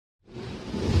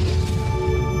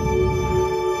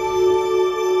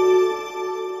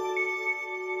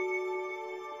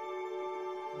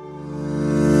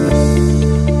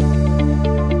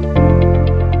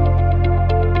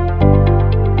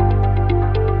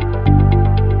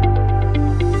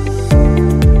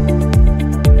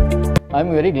I'm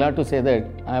very glad to say that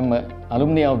I'm an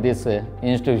alumni of this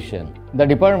institution. The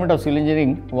Department of Civil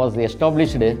Engineering was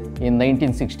established in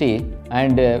 1960,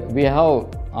 and we have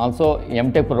also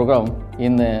MTech program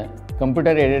in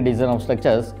computer-aided design of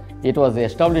structures. It was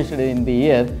established in the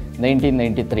year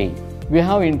 1993. We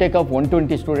have intake of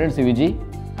 120 students UG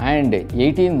and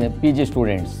 18 PG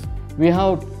students. We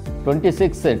have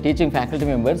 26 teaching faculty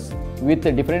members with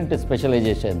different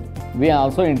specialization. We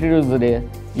also introduced the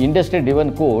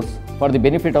industry-driven course for the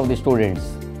benefit of the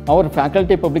students. Our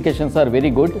faculty publications are very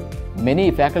good.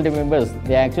 Many faculty members,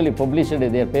 they actually published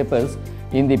their papers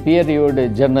in the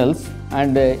peer-reviewed journals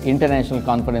and international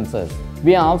conferences.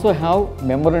 We also have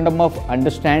Memorandum of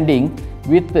Understanding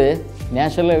with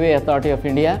National Highway Authority of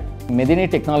India, Medini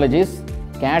Technologies,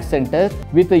 CAD Center.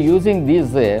 With using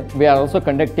these, we are also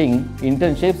conducting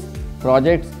internships,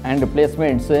 projects and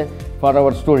placements for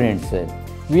our students.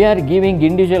 We are giving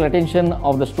individual attention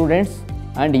of the students,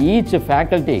 and each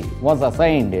faculty was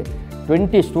assigned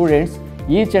 20 students.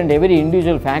 Each and every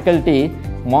individual faculty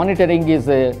monitoring his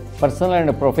personal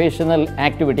and professional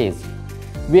activities.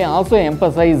 We also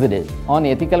emphasized on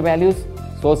ethical values,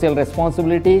 social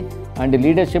responsibility and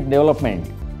leadership development.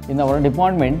 In our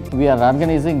department, we are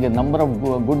organizing a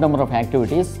good number of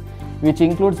activities, which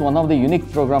includes one of the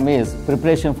unique program is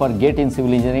preparation for GATE in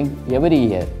civil engineering every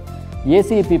year.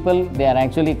 ACE people, they are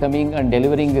actually coming and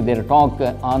delivering their talk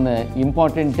on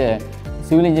important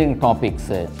civil engineering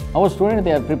topics. Our students,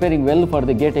 they are preparing well for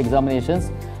the GATE examinations.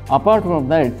 Apart from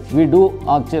that, we do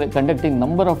actually conducting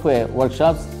number of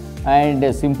workshops and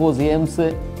symposiums,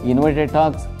 innovative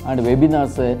talks and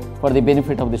webinars for the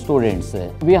benefit of the students.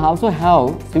 We also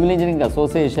have Civil Engineering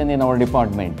Association in our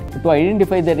department to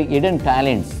identify the hidden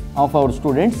talents of our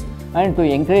students and to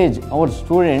encourage our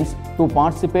students to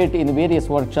participate in various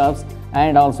workshops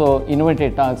and also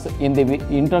innovative talks in the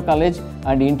inter-college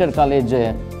and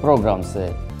inter-college programs.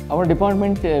 Our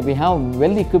department, we have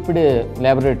well-equipped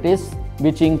laboratories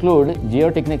which include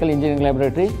Geotechnical Engineering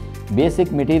Laboratory,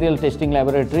 Basic Material Testing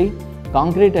Laboratory,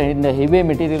 Concrete and Heavy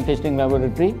Material Testing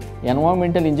Laboratory,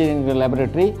 Environmental Engineering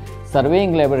Laboratory,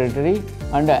 Surveying Laboratory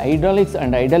and Hydraulics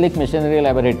and Hydraulic Machinery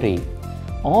Laboratory.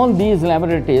 All these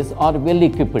laboratories are well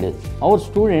equipped. Our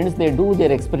students, they do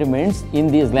their experiments in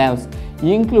these labs,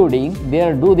 including they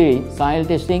do the soil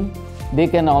testing, they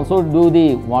can also do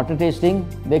the water testing,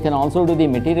 they can also do the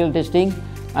material testing,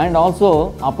 and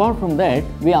also apart from that,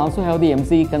 we also have the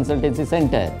MCE Consultancy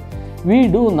Center. We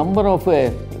do number of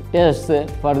tests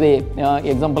for the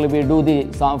example, we do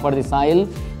for the soil,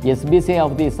 SBC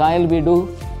of the soil we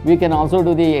do. We can also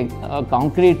do the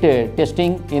concrete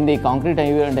testing in the concrete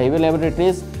and heavy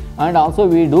laboratories, and also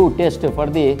we do test for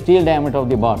the steel diameter of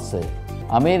the bars.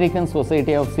 American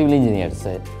Society of Civil Engineers,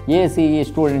 ACE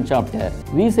student chapter.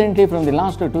 Recently, from the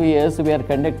last 2 years, we are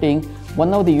conducting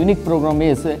one of the unique program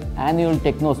is annual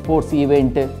Techno Sports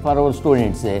event for our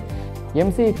students.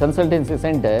 MCE Consultancy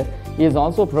Center is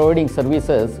also providing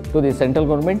services to the central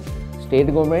government, state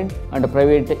government and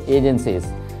private agencies.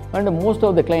 And most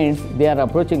of the clients, they are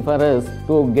approaching for us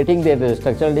to getting their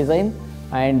structural design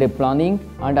and planning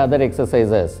and other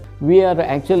exercises. We are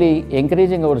actually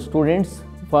encouraging our students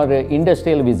for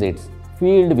industrial visits,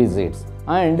 field visits,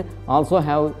 and also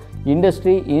have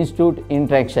industry institute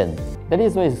interaction. That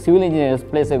is why civil engineers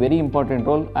plays a very important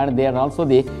role, and they are also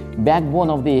the backbone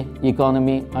of the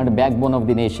economy and backbone of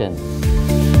the nation.